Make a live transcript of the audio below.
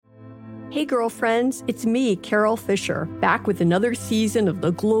Hey girlfriends, it's me, Carol Fisher, back with another season of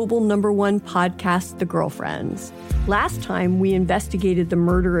the global #1 podcast, The Girlfriends. Last time, we investigated the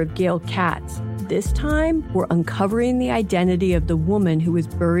murder of Gail Katz. This time, we're uncovering the identity of the woman who was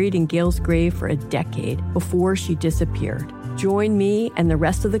buried in Gail's grave for a decade before she disappeared. Join me and the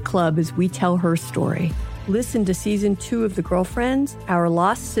rest of the club as we tell her story. Listen to Season 2 of The Girlfriends, Our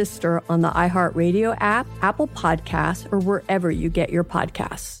Lost Sister on the iHeartRadio app, Apple Podcasts, or wherever you get your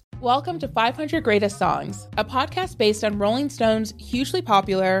podcasts. Welcome to 500 Greatest Songs, a podcast based on Rolling Stone's hugely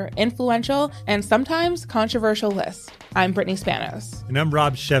popular, influential, and sometimes controversial list. I'm Brittany Spanos. And I'm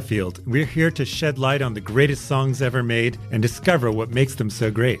Rob Sheffield. We're here to shed light on the greatest songs ever made and discover what makes them so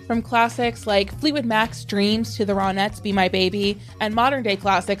great. From classics like Fleetwood Mac's Dreams to the Ronettes' Be My Baby, and modern-day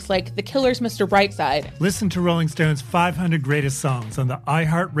classics like The Killer's Mr. Brightside. Listen to Rolling Stone's 500 Greatest Songs on the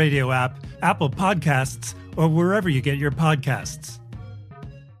iHeartRadio app, Apple Podcasts, or wherever you get your podcasts.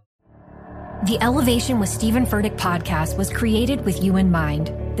 The Elevation with Stephen Furtick podcast was created with you in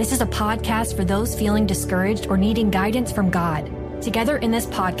mind. This is a podcast for those feeling discouraged or needing guidance from God. Together in this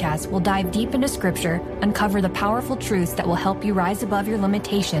podcast, we'll dive deep into Scripture, uncover the powerful truths that will help you rise above your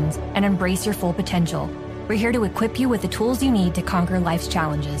limitations and embrace your full potential. We're here to equip you with the tools you need to conquer life's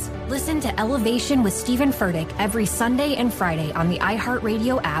challenges. Listen to Elevation with Stephen Furtick every Sunday and Friday on the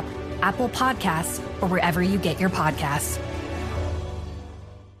iHeartRadio app, Apple Podcasts, or wherever you get your podcasts.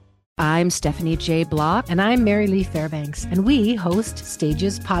 I'm Stephanie J. Block. And I'm Mary Lee Fairbanks. And we host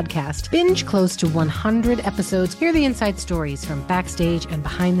Stages Podcast. Binge close to 100 episodes. Hear the inside stories from backstage and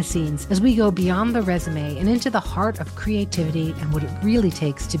behind the scenes as we go beyond the resume and into the heart of creativity and what it really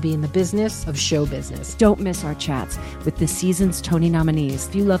takes to be in the business of show business. Don't miss our chats with this season's Tony nominees.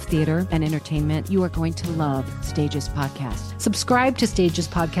 If you love theater and entertainment, you are going to love Stages Podcast. Subscribe to Stages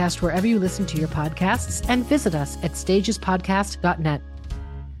Podcast wherever you listen to your podcasts and visit us at stagespodcast.net.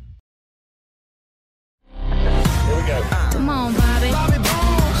 Come on, Bobby.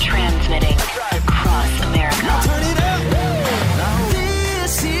 Transmitting across America. Turn it up.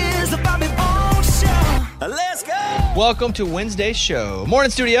 This is the Bobby Bones Show. Let's go. Welcome to Wednesday's show. Morning,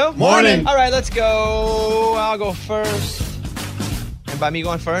 studio. Morning. All right, let's go. I'll go first. And by me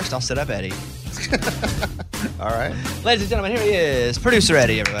going first, I'll set up Eddie. All right. Ladies and gentlemen, here he is. Producer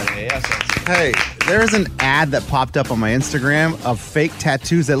Eddie, everybody. Yes. Hey, there's an ad that popped up on my Instagram of fake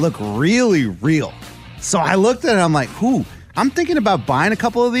tattoos that look really real. So I looked at it, I'm like, I'm thinking about buying a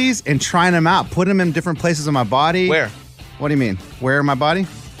couple of these and trying them out, putting them in different places on my body. Where? What do you mean? Where in my body?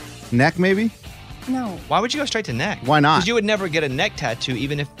 Neck, maybe? No. Why would you go straight to neck? Why not? Because you would never get a neck tattoo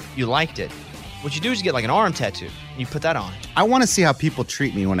even if you liked it. What you do is you get like an arm tattoo and you put that on. I want to see how people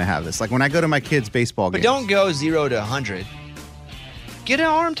treat me when I have this. Like when I go to my kids' baseball games. But don't go 0 to 100. Get an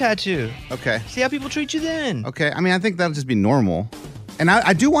arm tattoo. Okay. See how people treat you then. Okay. I mean, I think that'll just be normal. And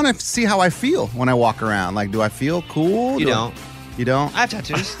I do want to see how I feel when I walk around. Like, do I feel cool? You don't. You don't? I have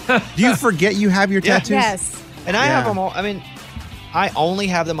tattoos. Do you forget you have your tattoos? Yes. And I have them all. I mean, I only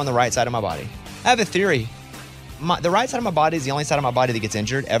have them on the right side of my body. I have a theory. The right side of my body is the only side of my body that gets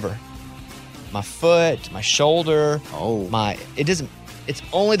injured ever. My foot, my shoulder, it's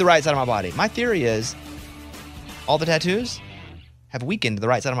only the right side of my body. My theory is all the tattoos have weakened the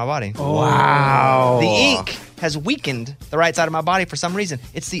right side of my body. Oh. Wow. The ink has weakened the right side of my body for some reason.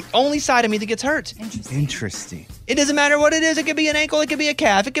 It's the only side of me that gets hurt. Interesting. It doesn't matter what it is. It could be an ankle, it could be a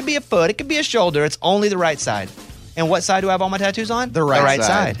calf, it could be a foot, it could be a shoulder. It's only the right side. And what side do I have all my tattoos on? The right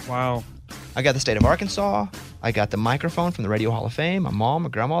side. Wow. I got the state of Arkansas. I got the microphone from the Radio Hall of Fame. My mom, my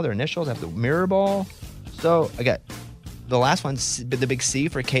grandma, their initials. I have the mirror ball. So I got the last one, the big C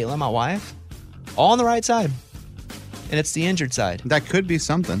for Caitlin, my wife. All on the right side. And it's the injured side. That could be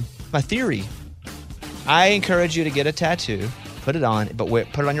something. My theory. I encourage you to get a tattoo, put it on, but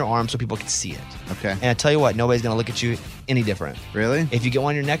put it on your arm so people can see it. Okay. And I tell you what, nobody's going to look at you any different. Really? If you get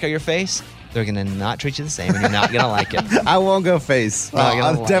one on your neck or your face, they're going to not treat you the same, and you're not going to like it. I won't go face.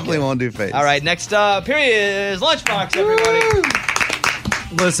 I definitely won't do face. All right, next up, here he is, Lunchbox,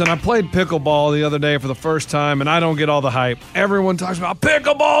 everybody. Listen, I played pickleball the other day for the first time, and I don't get all the hype. Everyone talks about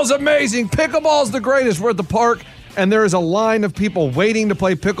pickleball's amazing. Pickleball's the greatest. We're at the park, and there is a line of people waiting to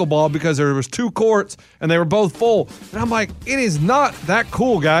play pickleball because there was 2 courts, and they were both full. And I'm like, it is not that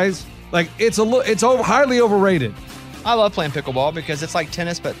cool, guys. Like, it's highly overrated. I love playing pickleball because it's like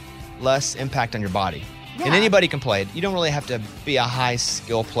tennis, but less impact on your body. Yeah. And anybody can play it. You don't really have to be a high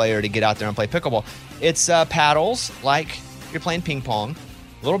skill player to get out there and play pickleball. It's paddles like you're playing ping pong,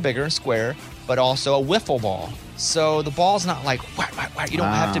 a little bigger and square, but also a wiffle ball. So the ball's not like, you don't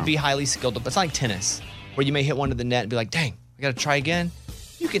have to be highly skilled. It's not like tennis, where you may hit one to the net and be like, dang, I got to try again.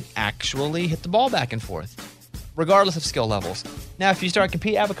 You can actually hit the ball back and forth. regardless of skill levels. Now, if you start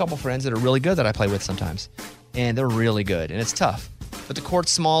competing, I have a couple friends that are really good that I play with sometimes, and they're really good, and it's tough. But the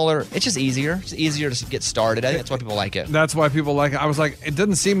court's smaller. It's just easier. It's easier to get started. I think that's why people like it. That's why people like it. I was like, it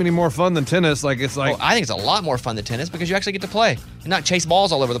doesn't seem any more fun than tennis. Like, it's like... Oh, I think it's a lot more fun than tennis because you actually get to play and not chase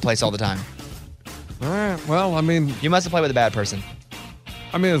balls all over the place all the time. All right. Well, I mean... You must have played with a bad person.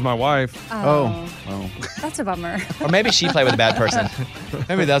 I mean, it's my wife. Oh. That's a bummer. Or maybe she played with a bad person.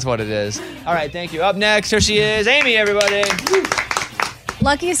 Maybe that's what it is. All right, thank you. Up next, here she is, Amy, everybody.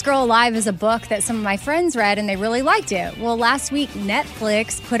 Luckiest Girl Alive is a book that some of my friends read and they really liked it. Well, last week,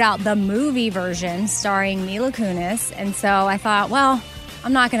 Netflix put out the movie version starring Mila Kunis. And so I thought, well,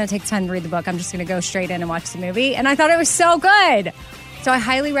 I'm not going to take time to read the book. I'm just going to go straight in and watch the movie. And I thought it was so good. So I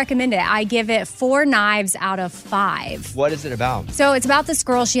highly recommend it. I give it 4 knives out of 5. What is it about? So it's about this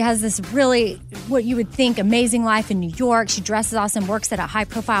girl. She has this really, what you would think, amazing life in New York. She dresses awesome, works at a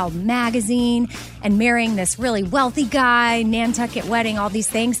high-profile magazine, and marrying this really wealthy guy, Nantucket wedding, all these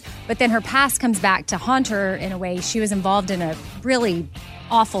things. But then her past comes back to haunt her in a way. She was involved in a really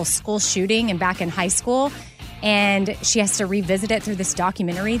awful school shooting and back in high school. And she has to revisit it through this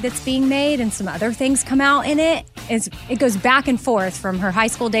documentary that's being made, and some other things come out in it. It goes back and forth from her high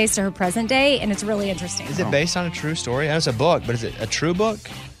school days to her present day, and it's really interesting. Is it based on a true story? I know it's a book, but is it a true book?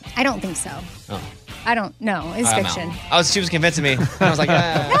 I don't think so. Oh. I don't know. It's fiction. She was convincing me. I was like,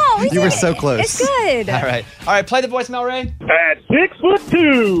 No, you were so close. It's good. All right, play the voicemail, Ray. At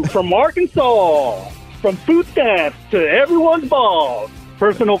 6'2" from Arkansas, from food stamps to everyone's balls.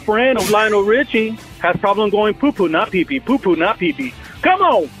 Personal friend of Lionel Richie has problem going poo-poo, not pee-pee. Poo-poo, not pee-pee. Come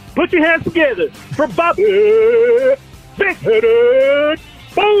on, put your hands together for Bobby Big-headed.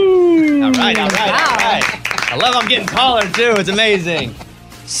 Boom! All right. I love I'm getting taller, too. It's amazing.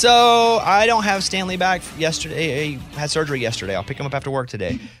 So I don't have Stanley back yesterday. He had surgery yesterday. I'll pick him up after work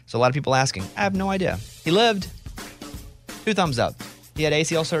today. So a lot of people asking. I have no idea. He lived. 2 thumbs up. He had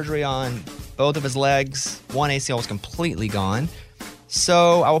ACL surgery on both of his legs. One ACL was completely gone.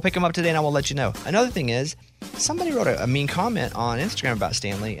 So I will pick him up today and I will let you know. Another thing is, somebody wrote a mean comment on Instagram about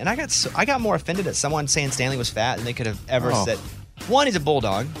Stanley, and I got more offended at someone saying Stanley was fat than they could have ever said. One, he's a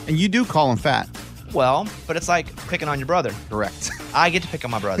bulldog. And you do call him fat. Well, but it's like picking on your brother. Correct. I get to pick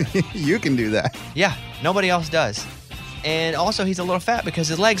on my brother. You can do that. Yeah, nobody else does. And also, he's a little fat because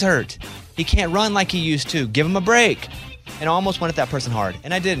his legs hurt. He can't run like he used to. Give him a break. And I almost went at that person hard.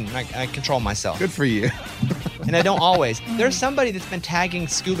 And I didn't. I controlled myself. Good for you. And I don't always. There's somebody that's been tagging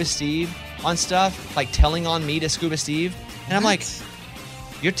Scuba Steve on stuff, like telling on me to Scuba Steve. And I'm like,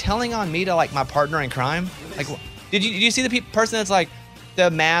 you're telling on me to like my partner in crime? Like, did you see the person that's like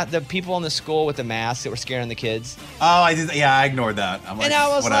the people in the school with the masks that were scaring the kids? Oh, I did. Yeah, I ignored that. I'm like, and I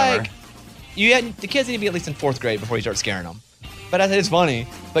was whatever. like, the kids need to be at least in 4th grade before you start scaring them. But I said it's funny,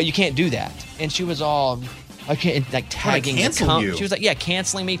 but you can't do that. And she was all, I can't, like tagging the company. She was like, yeah,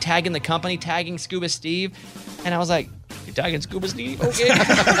 canceling me, tagging the company, tagging Scuba Steve. And I was like, you're tagging Scuba Steve? Okay.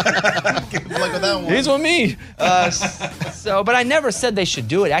 Good luck with that one. He's with me. But I never said they should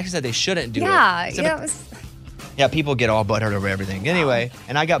do it. I actually said they shouldn't do it. Yeah, people get all butthurt over everything. Anyway,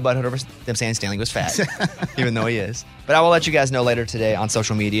 and I got butthurt over them saying Stanley was fat, even though he is. But I will let you guys know later today on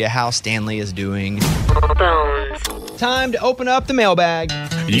social media how Stanley is doing. Time to open up the mailbag.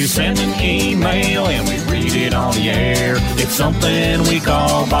 You send an email and we read it on the air. It's something we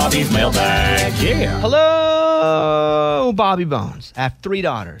call Bobby's mailbag. Yeah. Hello, Bobby Bones. I have 3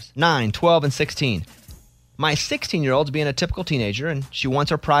 daughters, 9, 12, and 16. My 16-year-old's being a typical teenager, and she wants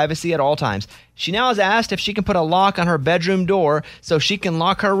her privacy at all times. She now has asked if she can put a lock on her bedroom door so she can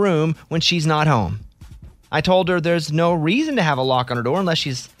lock her room when she's not home. I told her there's no reason to have a lock on her door unless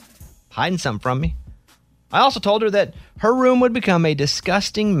she's hiding something from me. I also told her that her room would become a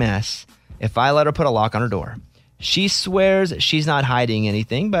disgusting mess if I let her put a lock on her door. She swears she's not hiding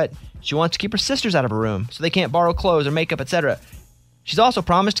anything, but she wants to keep her sisters out of her room so they can't borrow clothes or makeup, etc. She's also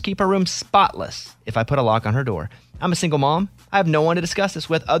promised to keep her room spotless if I put a lock on her door. I'm a single mom. I have no one to discuss this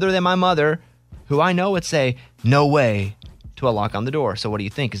with other than my mother, who I know would say, no way, to a lock on the door. So what do you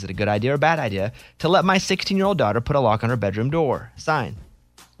think? Is it a good idea or a bad idea to let my 16-year-old daughter put a lock on her bedroom door? Signed,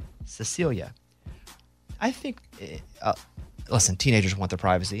 Cecilia. I think, listen, teenagers want their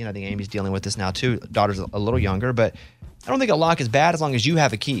privacy, and I think Amy's dealing with this now too. Daughter's a little younger, but I don't think a lock is bad as long as you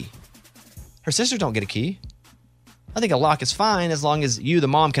have a key. Her sisters don't get a key. I think a lock is fine as long as you, the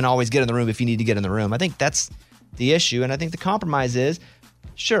mom, can always get in the room if you need to get in the room. I think that's the issue, and I think the compromise is,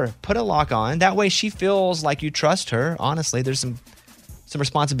 sure, put a lock on. That way she feels like you trust her. Honestly, there's some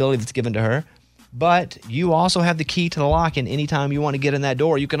responsibility that's given to her. But you also have the key to the lock, and anytime you want to get in that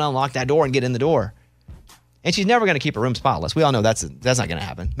door, you can unlock that door and get in the door. And she's never going to keep her room spotless. We all know that's not going to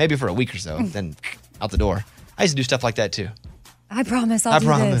happen. Maybe for a week or so, then out the door. I used to do stuff like that too. I promise I'll do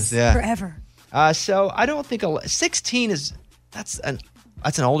this yeah. forever. So I don't think 16 is that's an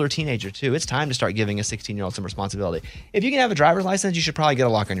older teenager too. It's time to start giving a 16-year-old some responsibility. If you can have a driver's license, you should probably get a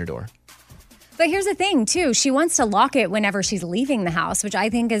lock on your door. But here's the thing, too. She wants to lock it whenever she's leaving the house, which I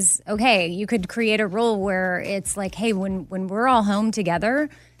think is okay. You could create a rule where it's like, hey, when we're all home together,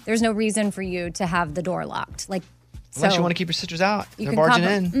 there's no reason for you to have the door locked. Like, Unless you want to keep your sisters out. They're can barging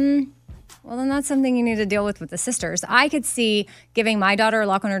in. Well, then that's something you need to deal with the sisters. I could see giving my daughter a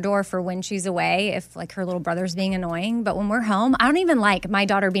lock on her door for when she's away if, like, her little brother's being annoying. But when we're home, I don't even like my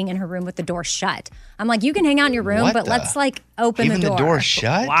daughter being in her room with the door shut. I'm like, you can hang out in your room, but let's, like, open the door. Even the door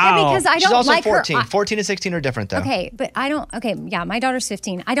shut? Wow. Yeah, because I don't She's also like 14. her. 14 and 16 are different, though. Okay, but I don't. Okay, yeah, my daughter's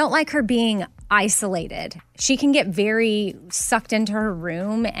 15. I don't like her being isolated. She can get very sucked into her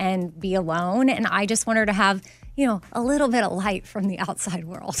room and be alone. And I just want her to have, a little bit of light from the outside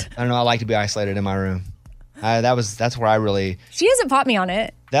world. I don't know. I like to be isolated in my room. That's where I really. She hasn't fought me on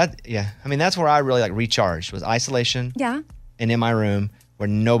it. That's where I really recharged was isolation. Yeah. And in my room where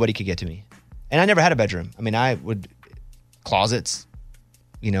nobody could get to me. And I never had a bedroom. I would closets,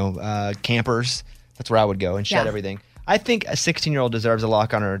 campers. That's where I would go and shut everything. I think a 16-year-old deserves a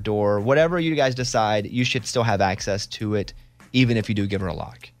lock on her door. Whatever you guys decide, you should still have access to it, even if you do give her a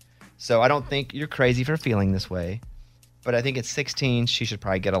lock. So I don't think you're crazy for feeling this way. But I think at 16, she should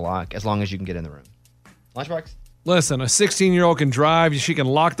probably get a lock as long as you can get in the room. Lunchbox? Listen, a 16-year-old can drive. She can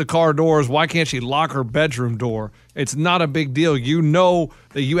lock the car doors. Why can't she lock her bedroom door? It's not a big deal. You know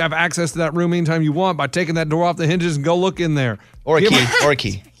that you have access to that room anytime you want by taking that door off the hinges and go look in there. Or a key. Or a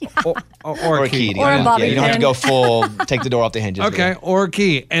key. Or a key. Or a bobby you don't have to go full, take the door off the hinges. Okay, or a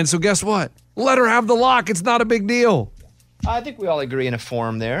key. And so guess what? Let her have the lock. It's not a big deal. I think we all agree in a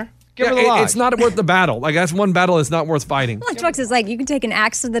form there. Give her the lock. It's not worth the battle. Like, that's one battle that's not worth fighting. Lunchbox is like, you can take an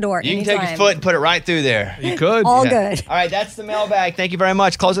axe to the door You anytime. can take your foot and put it right through there. You could. All good. All right, that's the mailbag. Thank you very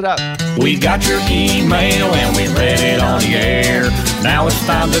much. Close it up. We got your email and we read it on the air. Now it's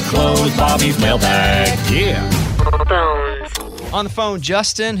time to close Bobby's mailbag. Yeah. On the phone,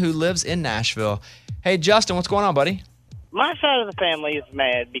 Justin, who lives in Nashville. Hey, Justin, what's going on, buddy? My side of the family is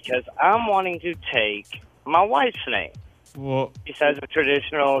mad because I'm wanting to take my wife's name. Well, besides the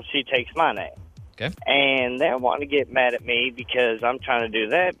traditional, she takes my name. Okay. And they're wanting to get mad at me because I'm trying to do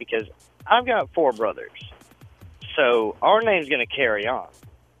that because I've got 4 brothers. So our name's going to carry on.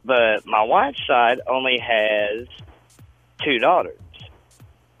 But my wife's side only has 2 daughters.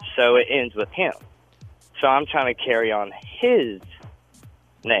 So it ends with him. So I'm trying to carry on his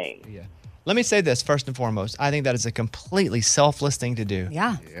name. Yeah. Let me say this first and foremost. I think that is a completely selfless thing to do.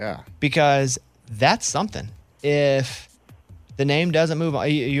 Yeah. Yeah. Because that's something. If the name doesn't move on,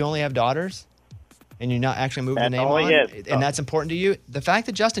 you only have daughters and you're not actually moving the name on, and that's important to you. The fact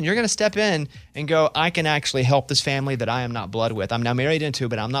that, Justin, you're going to step in and go, I can actually help this family that I am not blood with. I'm now married into,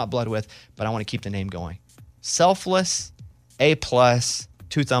 but I'm not blood with, but I want to keep the name going. Selfless, A+,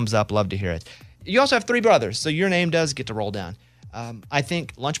 2 thumbs up. Love to hear it. You also have 3 brothers, so your name does get to roll down. I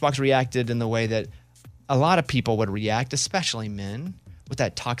think Lunchbox reacted in the way that a lot of people would react, especially men, with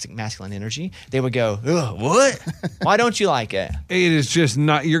that toxic masculine energy. They would go, ugh, what? Why don't you like it? It is just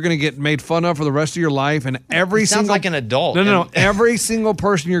not, you're going to get made fun of for the rest of your life. And every sounds single. like an adult. No. Every single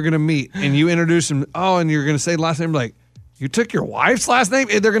person you're going to meet and you introduce them, and you're going to say the last name, like, you took your wife's last name?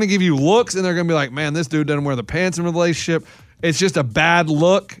 They're going to give you looks and they're going to be like, man, this dude doesn't wear the pants in a relationship. It's just a bad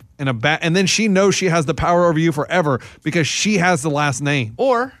look and then she knows she has the power over you forever because she has the last name.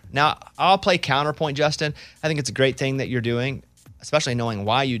 Or, now I'll play counterpoint, Justin. I think it's a great thing that you're doing, especially knowing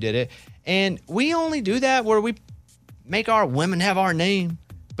why you did it. And we only do that where we make our women have our name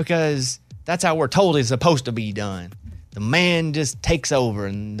because that's how we're told it's supposed to be done. The man just takes over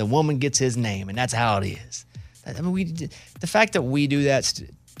and the woman gets his name, and that's how it is. The fact that we do that,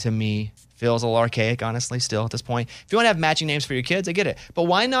 to me, feels a little archaic, honestly, still at this point. If you want to have matching names for your kids, I get it. But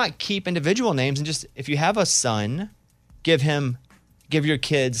why not keep individual names and just, if you have a son, give your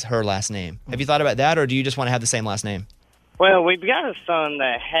kids her last name? Have you thought about that, or do you just want to have the same last name? Well, we've got a son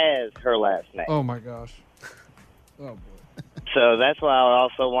that has her last name. Oh, my gosh. Oh, boy. So that's why I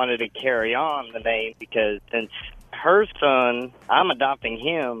also wanted to carry on the name because since her son, I'm adopting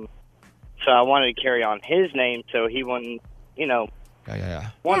him, so I wanted to carry on his name so he wouldn't,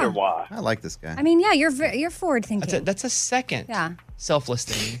 wonder why. I like this guy. I mean, yeah, you're forward thinking. That's a second selfless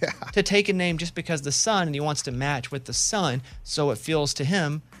thing to take a name just because the son, and he wants to match with the son, so it feels to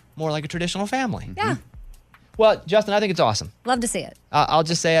him more like a traditional family. Yeah. Well, Justin, I think it's awesome. Love to see it. I'll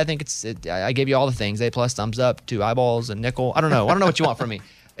just say I think I gave you all the things. A+, thumbs up, 2 eyeballs, a nickel. I don't know what you want from me.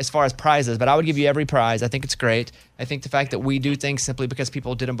 as far as prizes, but I would give you every prize. I think it's great. I think the fact that we do things simply because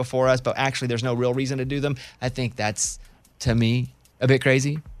people did them before us, but actually there's no real reason to do them, I think that's, to me, a bit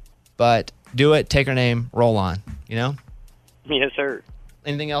crazy. But do it, take her name, roll on, you know? Yes, sir.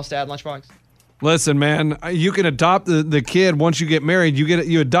 Anything else to add, Lunchbox? Listen, man, you can adopt the kid once you get married.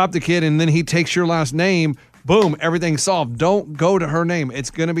 You adopt the kid, and then he takes your last name. Boom, everything's solved. Don't go to her name. It's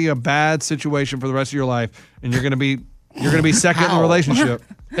going to be a bad situation for the rest of your life, and you're going to be second in the relationship.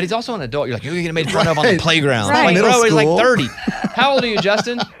 But he's also an adult. You're like, you're going to get made fun of on the playground. Right. Like, bro, he's like 30. How old are you,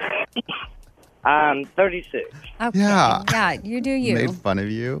 Justin? I'm 36. Okay. Yeah. Yeah, you do you. Made fun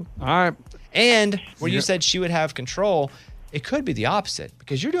of you. All right. And where you said she would have control, it could be the opposite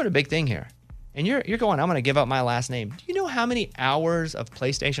because you're doing a big thing here. And you're going, I'm going to give up my last name. Do you know how many hours of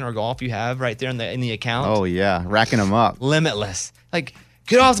PlayStation or golf you have right there in the account? Oh, yeah. Racking them up. Limitless. Like,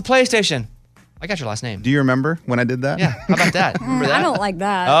 get off the PlayStation. I got your last name. Do you remember when I did that? Yeah. How about that? Remember that? I don't like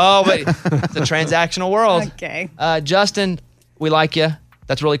that. Oh, but it's a transactional world. Okay. Justin, we like you.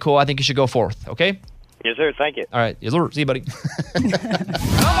 That's really cool. I think you should go forth, okay? Yes, sir. Thank you. All right. Yes, sir. See you, buddy.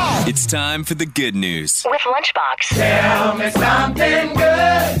 It's time for the good news. With Lunchbox. Tell me something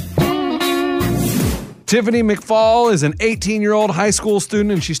good. Tiffany McFall is an 18-year-old high school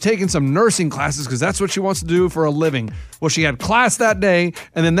student, and she's taking some nursing classes because that's what she wants to do for a living. Well, she had class that day,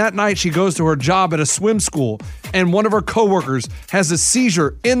 and then that night she goes to her job at a swim school, and one of her coworkers has a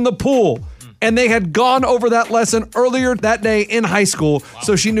seizure in the pool. And they had gone over that lesson earlier that day in high school,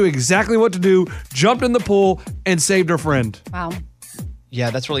 so she knew exactly what to do, jumped in the pool, and saved her friend. Wow. Yeah,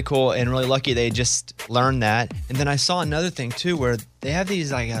 that's really cool and really lucky they just learned that. And then I saw another thing too where they have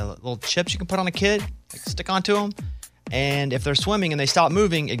these like little chips you can put on a kid, like stick onto them. And if they're swimming and they stop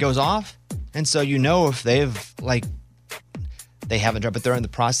moving, it goes off. And so you know if they haven't dropped, but they're in the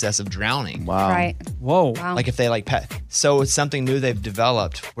process of drowning. Wow. Right. Whoa. Wow. Like if they like pet. So it's something new they've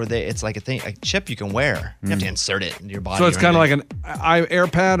developed where it's like a chip you can wear. You have to insert it into your body. So it's kind of like an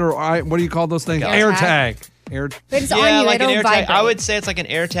AirPad or what do you call those things? AirTag. AirTag. But it's on you, like it'll an AirTag. vibrate. I would say it's like an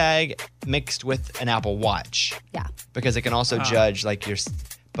AirTag mixed with an Apple Watch. Yeah. Because it can also judge like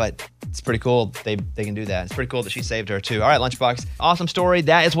but it's pretty cool they can do that. It's pretty cool that she saved her too. All right, Lunchbox. Awesome story.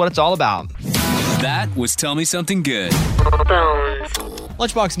 That is what it's all about. That was Tell Me Something Good.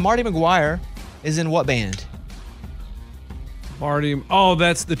 Lunchbox, Marty McGuire is in what band? Marty. Oh,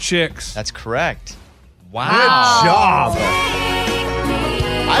 that's the Chicks. That's correct. Wow. Good job.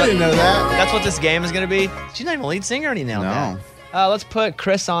 I didn't know that. That's what this game is going to be. She's not even a lead singer and he nailed that. Let's put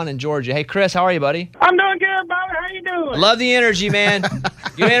Chris on in Georgia. Hey, Chris, how are you, buddy? I'm doing good, Bobby. How you doing? I love the energy, man.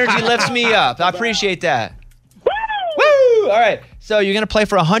 Your energy lifts me up. I appreciate that. Woo! All right. So you're going to play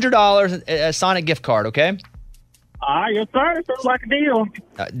for $100 a Sonic gift card, okay? Yes, sir. Sounds like a deal.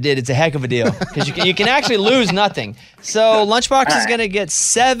 It's a heck of a deal because you can actually lose nothing. So Lunchbox is going to get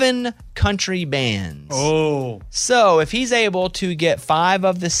 7 country bands. Oh. So if he's able to get 5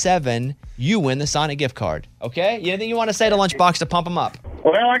 of the 7, you win the Sonic gift card. Okay? Anything you want to say to Lunchbox to pump him up?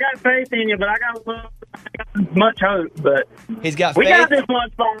 Well, I got faith in you, but I got much hope. But he's got we faith, got this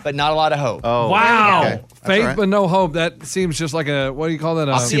Lunchbox. but not a lot of hope. Oh, Wow. okay. Faith right. but no hope. That seems just like a, what do you call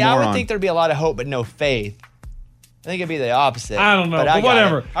that? See, I would think there'd be a lot of hope, but no faith. I think it'd be the opposite. I don't know, but but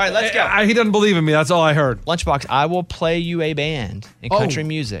whatever. All right, let's go. He doesn't believe in me. That's all I heard. Lunchbox, I will play you a band in country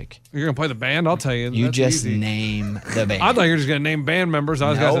music. You're going to play the band? I'll tell you. You That's just easy. name the band. I thought you were just going to name band members. I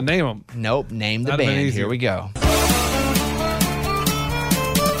was going to name them. Nope, name the That'd have been band. easier. Here we go.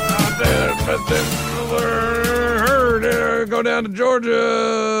 Go down to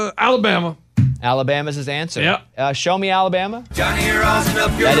Georgia. Alabama. Alabama's his answer. Yep. Show Me Alabama. Johnny, you're awesome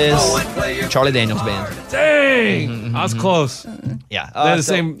up your That phone, play your is Charlie Daniels Band. Dang. I was close. Yeah. They're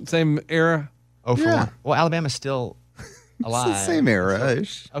the same era? Oh, for Yeah. Well, Alabama's still alive. It's the same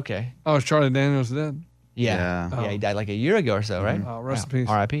era-ish. Okay. Oh, is Charlie Daniels dead? Yeah. Yeah. Yeah, he died like a year ago or so, right? Oh, rest in peace.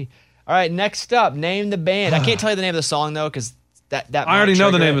 R.I.P. All right, next up, name the band. I can't tell you the name of the song, though, because that I already might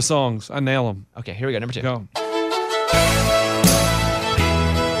know the trigger name it. of songs. I nail them. Okay, here we go. Number 2. Go.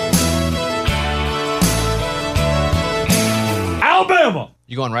 Alabama.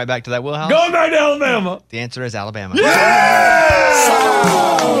 You going right back to that wheelhouse? Going back to Alabama. The answer is Alabama. Oh,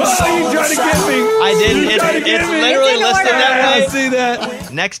 you trying to get me? I didn't. You trying to get It's me? literally listed that way. I see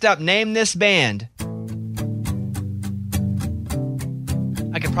that. Next up, name this band.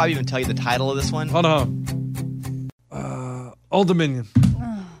 I could probably even tell you the title of this one. Hold on. Old Dominion.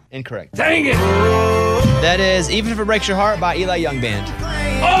 Incorrect. Dang it. That is Even If It Breaks Your Heart by Eli Young Band.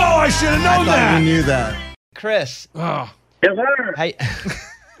 Oh, I should have known I thought that. you knew that. Chris. Oh. Yes, sir. How,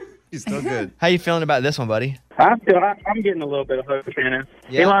 He's still good. how you feeling about this one, buddy? I'm getting a little bit of hope in it.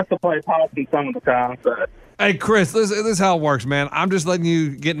 Yeah. He likes to play possum some of the time, but Hey, Chris, this is how it works, man. I'm just letting you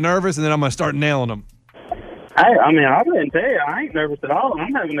get nervous, and then I'm going to start nailing them. I mean, I didn't tell you. I ain't nervous at all.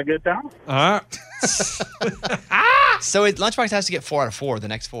 I'm having a good time. All right. So Lunchbox has to get 4 out of 4, the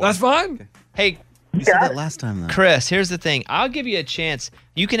next 4. That's fine. Hey, You said that last time, though. Chris, here's the thing. I'll give you a chance.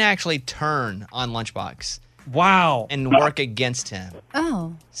 You can actually turn on Lunchbox. Wow. And work against him.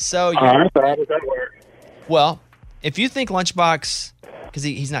 Oh. So How does that work? Well, if you think Lunchbox, because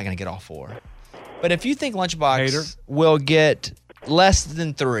he's not going to get all 4, but if you think Lunchbox will get less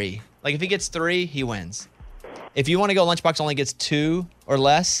than 3, like if he gets 3, he wins. If you want to go Lunchbox only gets 2 or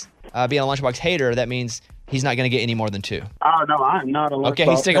less, being a Lunchbox hater, that means he's not going to get any more than 2. Oh, no, I'm not a Lunchbox. Okay,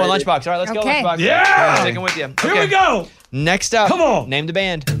 he's sticking with Lunchbox. All right, let's go Lunchbox. Yeah! I'm sticking with you. Here we go. Next up. Come on. Name the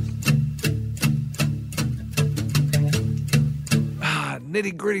band.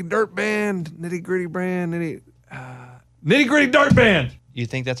 Nitty Gritty Dirt Band. Nitty Gritty Brand. Nitty Gritty Dirt Band. You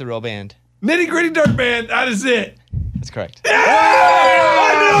think that's a real band? Nitty Gritty Dirt Band. That is it. That's correct. Yeah!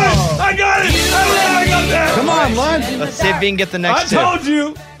 I knew it. I got it. I got that. Come on, Lunch. Let's see if we can get the next 2. I told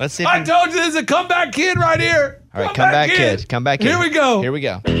you. Let's see if I told you there's a comeback kid right here. All right, come back, kid. Come back, kid. Here we go. Here we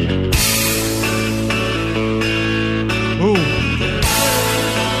go. Ooh.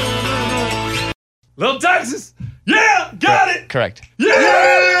 Little Texas. Yeah, got it. Correct. Yeah,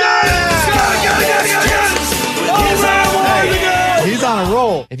 got it. All right, one to go. He's on a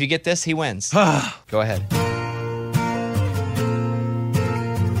roll. If you get this, he wins. Go ahead.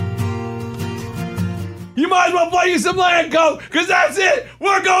 You might as well play you some Land Co. Because that's it.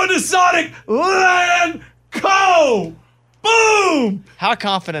 We're going to Sonic Land Co. Boom. How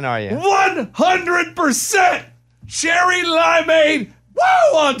confident are you? 100% cherry limeade.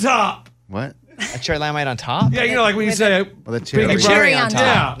 Woo on top. What? A cherry limeade on top? Yeah, you know, like when you say Well, the cherry. Pinky Cherry Brother. on top.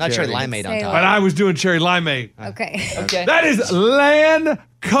 Yeah. Not cherry Cherry. limeade on Say top. But I was doing cherry limeade. Okay. Okay. That is Land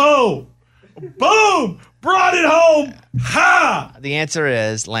Co. Boom. Brought it home. Ha. The answer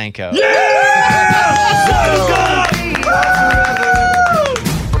is Lanco.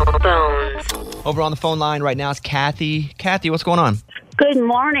 Over on the phone line right now is Kathy. Kathy, what's going on? Good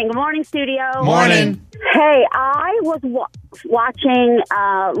morning. Good morning, studio. Morning. Hey, I was watching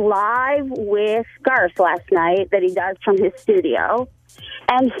Live with Garth last night that he does from his studio,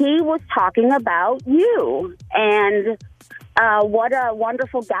 and he was talking about you and what a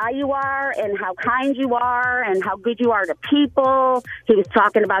wonderful guy you are and how kind you are and how good you are to people. He was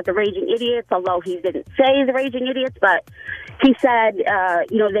talking about the Raging Idiots, although he didn't say the Raging Idiots, but he said,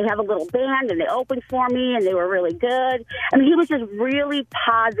 they have a little band and they opened for me and they were really good. I mean, he was just really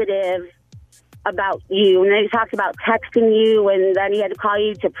positive about you. And then he talked about texting you and then he had to call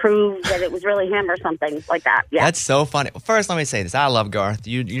you to prove that it was really him or something like that. Yeah. That's so funny. First, let me say this. I love Garth.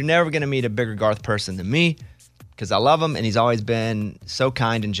 You're never going to meet a bigger Garth person than me because I love him and he's always been so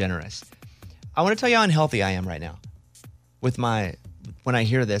kind and generous. I want to tell you how unhealthy I am right now when I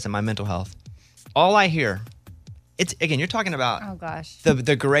hear this and my mental health. All I hear, you're talking about Oh, gosh.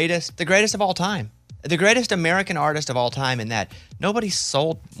 the greatest of all time. The greatest American artist of all time in that nobody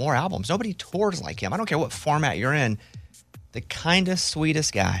sold more albums. Nobody tours like him. I don't care what format you're in. The kindest,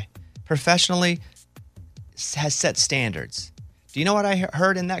 sweetest guy. Professionally has set standards. Do you know what I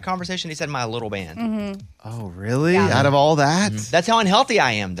heard in that conversation? He said, my little band. Mm-hmm. Oh, really? Yeah. Out of all that? That's how unhealthy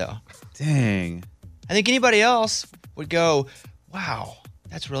I am, though. Dang. I think anybody else would go, wow,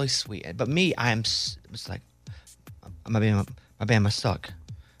 that's really sweet. But me, it's like, my band must suck.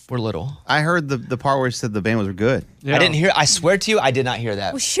 We're little. I heard the part where he said the band was good. Yeah. I swear to you, I did not hear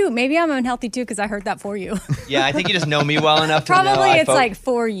that. Well, shoot, maybe I'm unhealthy too because I heard that for you. Yeah, I think you just know me well enough to know. Probably it's like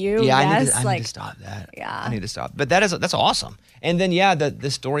for you. Yeah, yes. I need to stop that. Yeah. I need to stop. But that's awesome. And then, the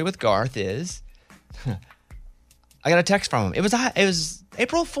story with Garth is, I got a text from him. It was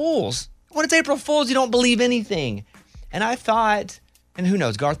April Fool's. When it's April Fool's, you don't believe anything. And I thought, and who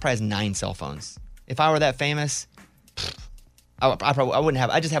knows, Garth probably has 9 cell phones. If I were that famous, I wouldn't have.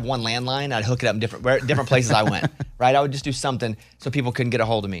 I just have one landline. I'd hook it up in different places I went. Right? I would just do something so people couldn't get a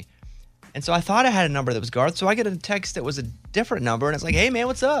hold of me. And so I thought I had a number that was Garth. So I get a text that was a different number, and it's like, "Hey man,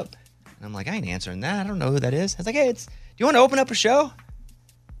 what's up?" And I'm like, "I ain't answering that. I don't know who that is." It's like, "Hey, do you want to open up a show?"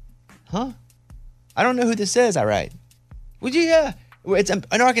 Huh? I don't know who this is. I write. Would you? Yeah. It's in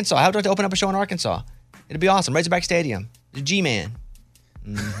Arkansas. How would you like to open up a show in Arkansas? It'd be awesome. Razorback Stadium. The G-Man.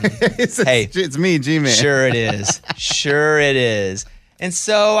 Mm-hmm. Hey, it's me, G-Man. Sure it is. Sure it is. And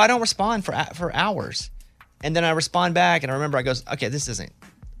so I don't respond for hours. And then I respond back and I remember I goes, okay, this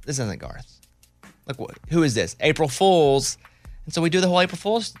isn't Garth. Like, who is this? April Fool's. And so we do the whole April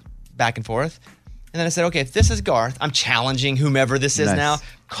Fool's back and forth. And then I said, okay, if this is Garth, I'm challenging whomever this is now.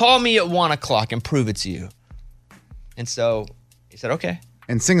 Call me at 1:00 and prove it's you. And so he said, okay.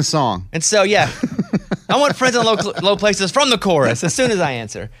 And sing a song. And so, yeah. I want Friends in Low Places from the chorus as soon as I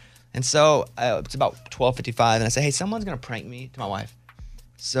answer. And so it's about 12:55, and I say, hey, someone's going to prank me, to my wife.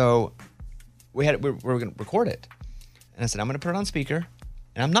 So we're going to record it. And I said, I'm going to put it on speaker,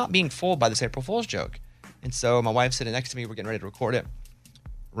 and I'm not being fooled by this April Fool's joke. And so my wife's sitting next to me. We're getting ready to record it.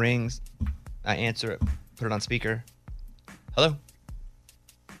 Rings. I answer it. Put it on speaker. Hello?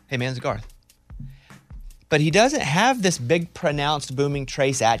 Hey, man, it's Garth. But he doesn't have this big, pronounced, booming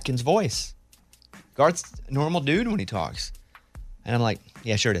Trace Atkins voice. Garth's a normal dude when he talks. And I'm like,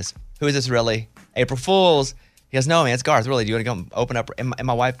 yeah, sure it is. Who is this really? April Fools. He goes, no, man, it's Garth. Really, do you want to come open up? And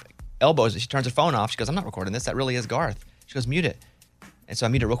my wife elbows it. She turns her phone off. She goes, I'm not recording this. That really is Garth. She goes, mute it. And so I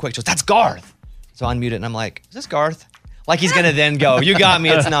mute it real quick. She goes, that's Garth. So I unmute it, and I'm like, is this Garth? Like he's going to then go, you got me,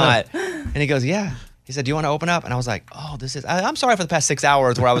 it's not. And he goes, yeah. He said, do you want to open up? And I was like, oh, this is, I'm sorry for the past 6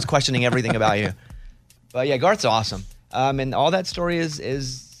 hours where I was questioning everything about you. But yeah, Garth's awesome. And all that story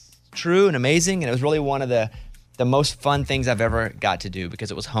is true and amazing. And it was really one of the most fun things I've ever got to do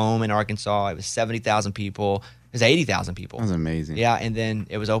because it was home in Arkansas. It was 70,000 people. It was 80,000 people. That was amazing. Yeah, and then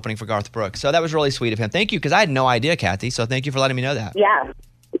it was opening for Garth Brooks. So that was really sweet of him. Thank you, because I had no idea, Kathy. So thank you for letting me know that. Yeah.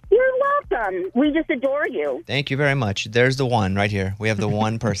 You're welcome. We just adore you. Thank you very much. There's the one right here. We have the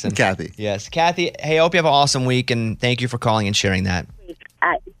one person. Kathy. Yes. Kathy, hey, I hope you have an awesome week, and thank you for calling and sharing that.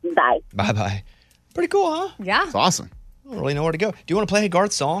 Bye. Bye-bye. Pretty cool, huh? Yeah. It's awesome. I don't really know where to go. Do you want to play a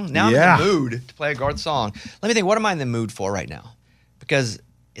Garth song? Now I'm in the mood to play a Garth song. Let me think, what am I in the mood for right now? Because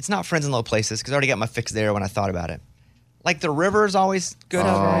it's not Friends in Low Places, because I already got my fix there when I thought about it. Like The River is always good.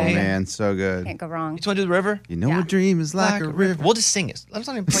 Oh, man, so good. Can't go wrong. You just want to do The River? You know a dream is like a river. We'll just sing it. Let's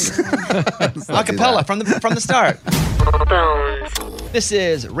not even play it. A cappella from the start. This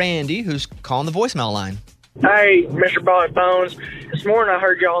is Randy, who's calling the voicemail line. Hey, Mr. Bobby Bones. This morning I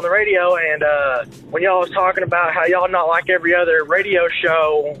heard y'all on the radio, and when y'all was talking about how y'all not like every other radio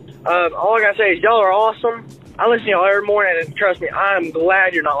show, all I gotta say is y'all are awesome. I listen to y'all every morning, and trust me, I'm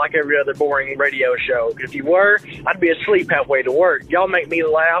glad you're not like every other boring radio show. If you were, I'd be asleep halfway to work. Y'all make me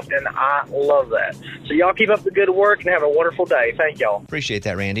laugh, and I love that. So y'all keep up the good work and have a wonderful day. Thank y'all. Appreciate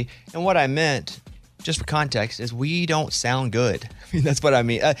that, Randy. And what I meant, just for context, is we don't sound good. I mean, that's what I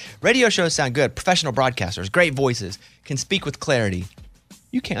mean. Radio shows sound good. Professional broadcasters, great voices, can speak with clarity.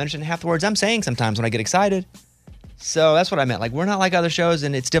 You can't understand half the words I'm saying sometimes when I get excited. So that's what I meant. Like, we're not like other shows,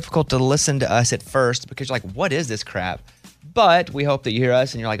 and it's difficult to listen to us at first because you're like, what is this crap? But we hope that you hear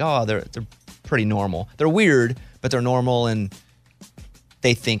us, and you're like, oh, they're pretty normal. They're weird, but they're normal, and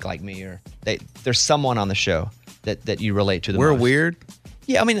they think like me, or there's someone on the show that you relate to the We're most. weird?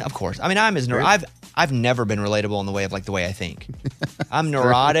 Yeah, I mean, of course. I mean, I've never been relatable in the way I think. I'm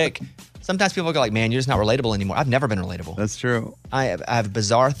neurotic. Sometimes people go like, man, you're just not relatable anymore. I've never been relatable. That's true. I have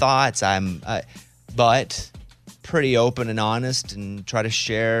bizarre thoughts. But pretty open and honest, and try to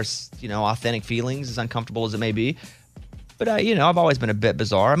share, authentic feelings, as uncomfortable as it may be. But I've always been a bit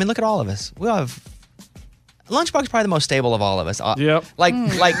bizarre. I mean, look at all of us. We all have. Lunchbox is probably the most stable of all of us. Yep. Like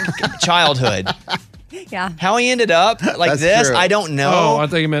childhood. Yeah. How he ended up like That's this, true. I don't know. Oh, I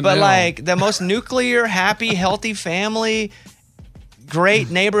thought you meant But now. like the most nuclear, happy, healthy family, great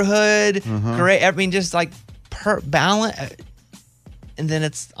neighborhood, great. I mean, just like balance. And then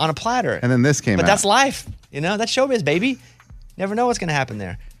it's on a platter. And then this came out. But that's life. That's showbiz, baby. Never know what's going to happen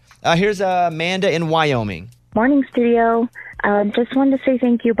there. Here's Amanda in Wyoming. Morning, studio. Just wanted to say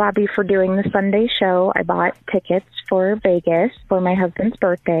thank you, Bobby, for doing the Sunday show. I bought tickets for Vegas for my husband's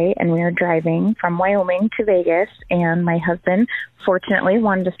birthday, and we are driving from Wyoming to Vegas. And my husband, fortunately,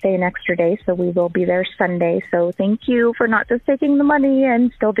 wanted to stay an extra day, so we will be there Sunday. So thank you for not just taking the money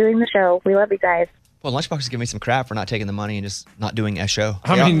and still doing the show. We love you guys. Well, Lunchbox is giving me some crap for not taking the money and just not doing a show.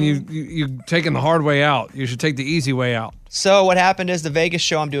 I mean, you taking the hard way out. You should take the easy way out. So what happened is the Vegas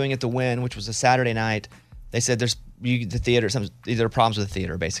show I'm doing at the Wynn, which was a Saturday night, they said the theater, there are problems with the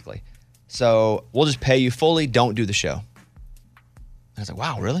theater, basically. So we'll just pay you fully, don't do the show. And I was like,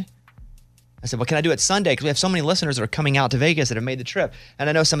 wow, really? I said, well, can I do it Sunday? Because we have so many listeners that are coming out to Vegas that have made the trip. And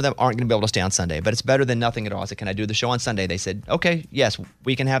I know some of them aren't going to be able to stay on Sunday, but it's better than nothing at all. I said, can I do the show on Sunday? They said, okay, yes,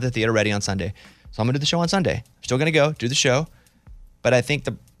 we can have the theater ready on Sunday. So I'm going to do the show on Sunday. I'm still going to go do the show. But I think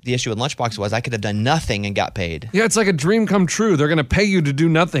the issue with Lunchbox was I could have done nothing and got paid. Yeah, it's like a dream come true. They're going to pay you to do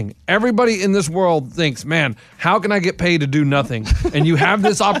nothing. Everybody in this world thinks, man, how can I get paid to do nothing? And you have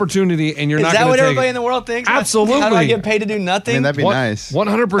this opportunity and you're not going to take it. Is that what everybody in the world thinks? Absolutely. How do I get paid to do nothing? I mean, that'd be nice.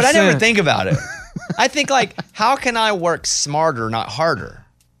 100%. But I never think about it. I think like, how can I work smarter, not harder?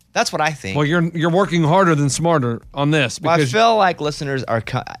 That's what I think. Well, you're working harder than smarter on this. Well, I Because feel like listeners are.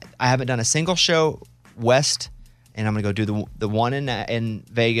 I haven't done a single show west and I'm going to go do the one in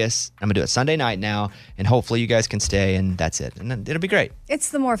Vegas. I'm going to do it Sunday night now, and hopefully you guys can stay, and that's it. And then it'll be great. It's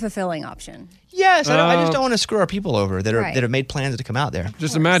the more fulfilling option. Yes, I just don't want to screw our people over that Right. have made plans to come out there.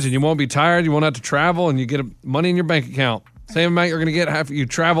 Just imagine, you won't be tired, you won't have to travel, and you get money in your bank account. Same amount you're going to get after you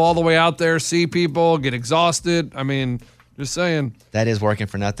travel all the way out there, see people, get exhausted. I mean, just saying. That is working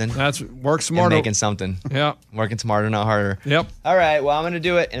for nothing. That's work smarter. And making something. Yeah. Working smarter, not harder. Yep. All right, well, I'm going to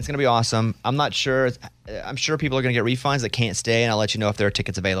do it, and it's going to be awesome. I'm not sure. I'm sure people are going to get refunds that can't stay, and I'll let you know if there are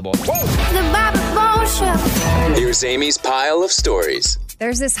tickets available. Here's Amy's pile of stories.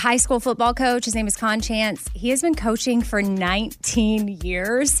 There's this high school football coach. His name is Con Chance. He has been coaching for 19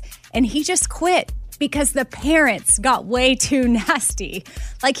 years, and he just quit because the parents got way too nasty.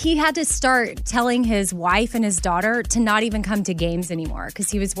 Like, he had to start telling his wife and his daughter to not even come to games anymore because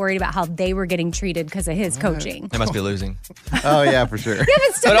he was worried about how they were getting treated because of his coaching. They must be losing. Oh, yeah, for sure.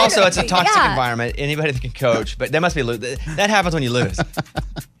 But also, it's a toxic environment. Anybody that can coach, but they must be losing. That happens when you lose.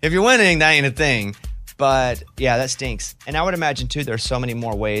 If you're winning, that ain't a thing. But yeah, that stinks. And I would imagine, too, there's so many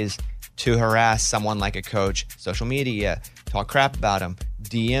more ways to harass someone like a coach. Social media, talk crap about them,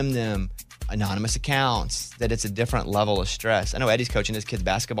 DM them, anonymous accounts, that it's a different level of stress. I know Eddie's coaching his kids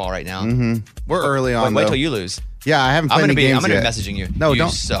basketball right now. Mm-hmm. We're early on, Wait though. till you lose. Yeah, I haven't played any games I'm going yet. to be messaging you. No, You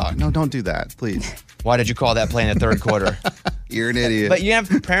don't suck. No, don't do that, please. Why did you call that play in the third quarter? You're an idiot. But you have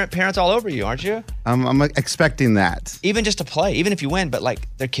parents all over you, aren't you? I'm expecting that. Even just to play, even if you win, but like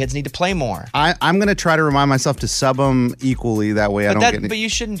their kids need to play more. I'm going to try to remind myself to sub them equally. That way I don't get any. But you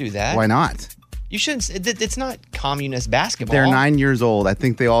shouldn't do that. Why not? You shouldn't. It's not communist basketball. They're 9 years old. I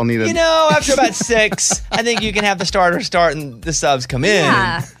think they all need a. You know, after about 6, I think you can have the starters start and the subs come in.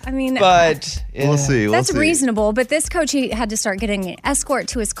 Yeah, I mean, but we'll see. That's reasonable, but this coach, he had to start getting an escort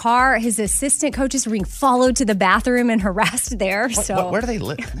to his car. His assistant coaches were being followed to the bathroom and harassed there. Where do they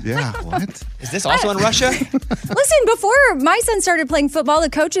live? Yeah, what? Is this also in Russia? Listen, before my son started playing football, the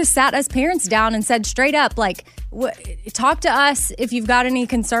coaches sat us parents down and said straight up, like, talk to us if you've got any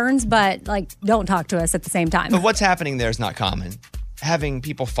concerns, but like, don't talk to us at the same time. But what's happening there is not common. Having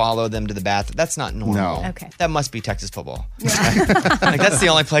people follow them to the bathroom, that's not normal. No. Okay. That must be Texas football. Like, that's the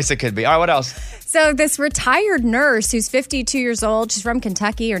only place it could be. All right, what else? So this retired nurse who's 52 years old, she's from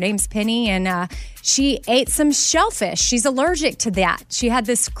Kentucky, her name's Penny, and she ate some shellfish. She's allergic to that. She had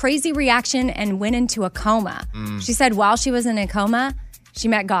this crazy reaction and went into a coma. She said while she was in a coma, she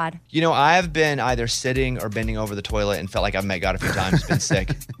met God. You know, I've been either sitting or bending over the toilet and felt like I've met God a few times, been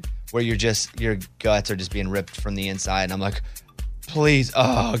sick, where your guts are just being ripped from the inside. And I'm like, please,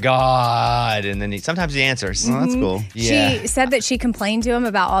 oh God. And then sometimes he answers. Oh, that's cool. Yeah. She said that she complained to him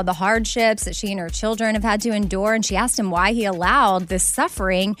about all the hardships that she and her children have had to endure. And she asked him why he allowed this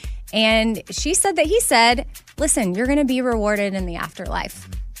suffering. And she said that he said, listen, you're going to be rewarded in the afterlife.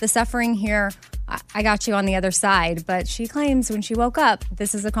 The suffering here, I got you on the other side. But she claims when she woke up,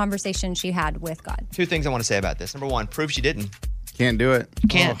 this is a conversation she had with God. 2 things I want to say about this. Number 1, prove she didn't. Can't do it. You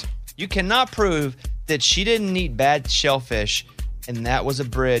can't. You cannot prove that she didn't eat bad shellfish and that was a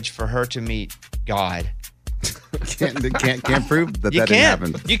bridge for her to meet God. Can't prove that You that didn't can't.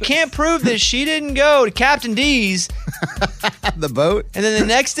 happen. You can't prove that she didn't go to Captain D's. The boat. And then the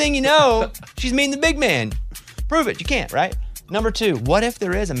next thing you know, she's meeting the big man. Prove it. You can't, right? Number 2, what if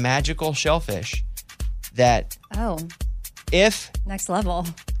there is a magical shellfish that Next level.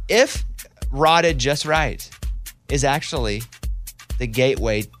 if rotted just right is actually the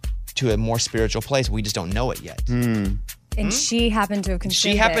gateway to a more spiritual place. We just don't know it yet. And she happened to have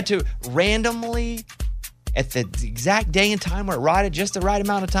consumed She happened to randomly, at the exact day and time where it rotted just the right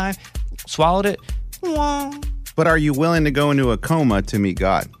amount of time, swallowed it. But are you willing to go into a coma to meet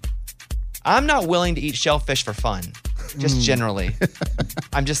God? I'm not willing to eat shellfish for fun, just generally.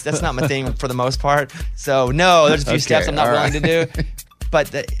 That's not my thing for the most part. So no, there's a few steps I'm not willing to do.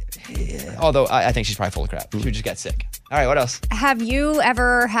 But although I think she's probably full of crap. She just got sick. All right, what else? Have you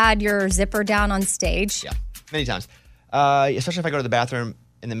ever had your zipper down on stage? Yeah, many times. Especially if I go to the bathroom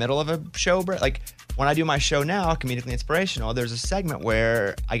in the middle of a show. Like when I do my show now, Comedically Inspirational, there's a segment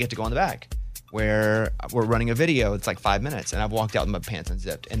where I get to go in the back, where we're running a video. It's like 5 minutes, and I've walked out with my pants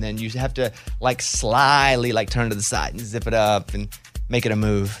unzipped. And then you have to like slyly like turn to the side and zip it up and make it a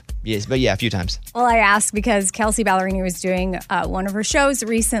move. Yes, but yeah, a few times. Well, I asked because Kelsey Ballerini was doing one of her shows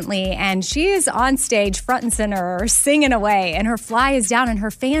recently, and she is on stage front and center singing away, and her fly is down, and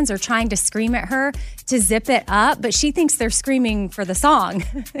her fans are trying to scream at her to zip it up, but she thinks they're screaming for the song.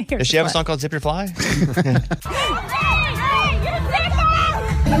 Does she have a song called Zip Your Fly?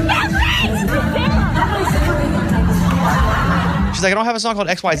 She's like, I don't have a song called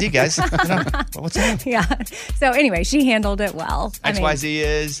XYZ, guys. What's that? Yeah. So anyway, she handled it well. XYZ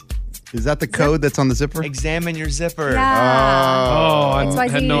is Is that the code that's on the zipper? Examine your zipper. I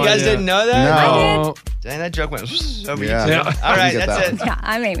had no You guys idea. didn't know that? No. I did. Dang, that joke went over Yeah. you. Yeah. All right, You get that's that it. Yeah,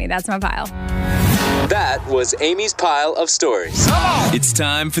 I'm Amy. That's my pile. That was Amy's pile of stories. It's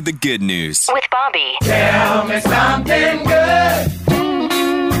time for the good news. With Bobby. Tell me something good.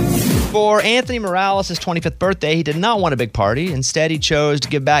 For Anthony Morales' 25th birthday, he did not want a big party. Instead, he chose to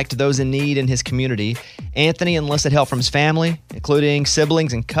give back to those in need in his community. Anthony enlisted help from his family, including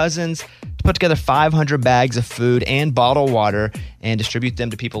siblings and cousins, to put together 500 bags of food and bottled water and distribute them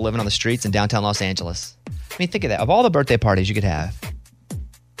to people living on the streets in downtown Los Angeles. I mean, think of that. Of all the birthday parties you could have,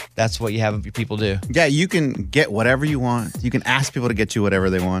 that's what you have your people do. Yeah, you can get whatever you want. You can ask people to get you whatever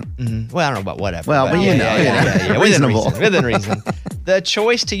they want. Mm-hmm. Well, I don't know about whatever. Well, but you know, yeah. reasonable. Within reason. The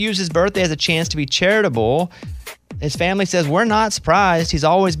choice to use his birthday as a chance to be charitable, his family says, we're not surprised. He's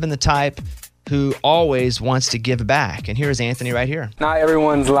always been the type who always wants to give back. And here's Anthony right here. Not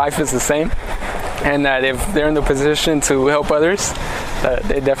everyone's life is the same, and that if they're in the position to help others,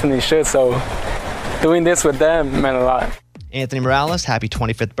 they definitely should. So doing this with them meant a lot. Anthony Morales, happy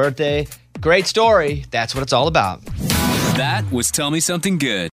 25th birthday. Great story. That's what it's all about. That was Tell Me Something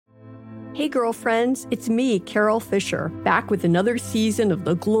Good. Hey girlfriends, it's me, Carol Fisher, back with another season of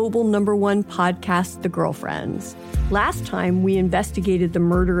the global #1 podcast, The Girlfriends. Last time, we investigated the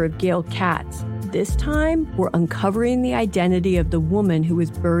murder of Gail Katz. This time, we're uncovering the identity of the woman who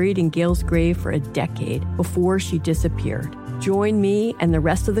was buried in Gail's grave for a decade before she disappeared. Join me and the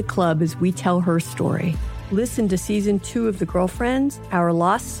rest of the club as we tell her story. Listen to Season 2 of The Girlfriends, Our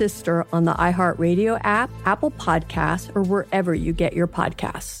Lost Sister on the iHeartRadio app, Apple Podcasts, or wherever you get your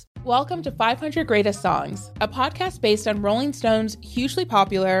podcasts. Welcome to 500 Greatest Songs, a podcast based on Rolling Stone's hugely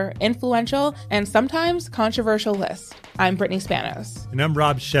popular, influential, and sometimes controversial list. I'm Brittany Spanos. And I'm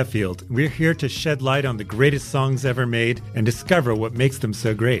Rob Sheffield. We're here to shed light on the greatest songs ever made and discover what makes them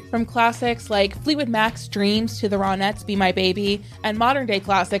so great. From classics like Fleetwood Mac's Dreams to the Ronettes' Be My Baby, and modern-day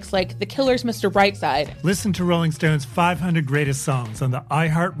classics like The Killers' Mr. Brightside. Listen to Rolling Stone's 500 Greatest Songs on the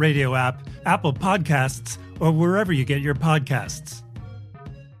iHeartRadio app, Apple Podcasts, or wherever you get your podcasts.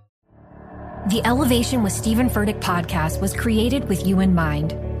 The Elevation with Stephen Furtick podcast was created with you in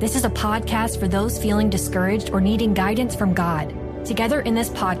mind. This is a podcast for those feeling discouraged or needing guidance from God. Together in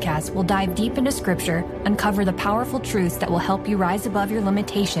this podcast, we'll dive deep into scripture, uncover the powerful truths that will help you rise above your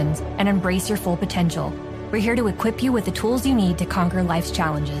limitations and embrace your full potential. We're here to equip you with the tools you need to conquer life's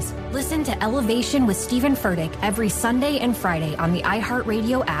challenges. Listen to Elevation with Stephen Furtick every Sunday and Friday on the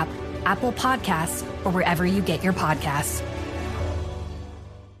iHeartRadio app, Apple Podcasts, or wherever you get your podcasts.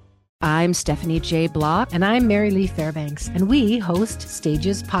 I'm Stephanie J. Block. And I'm Mary Lee Fairbanks, and we host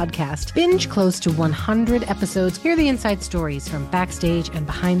Stages Podcast. Binge close to 100 episodes. Hear the inside stories from backstage and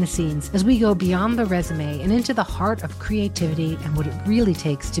behind the scenes as we go beyond the resume and into the heart of creativity and what it really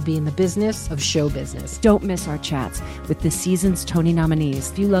takes to be in the business of show business. Don't miss our chats with this season's Tony nominees.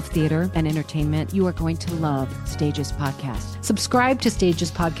 If you love theater and entertainment, you are going to love Stages Podcast. Subscribe to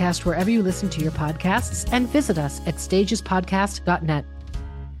Stages Podcast wherever you listen to your podcasts and visit us at stagespodcast.net.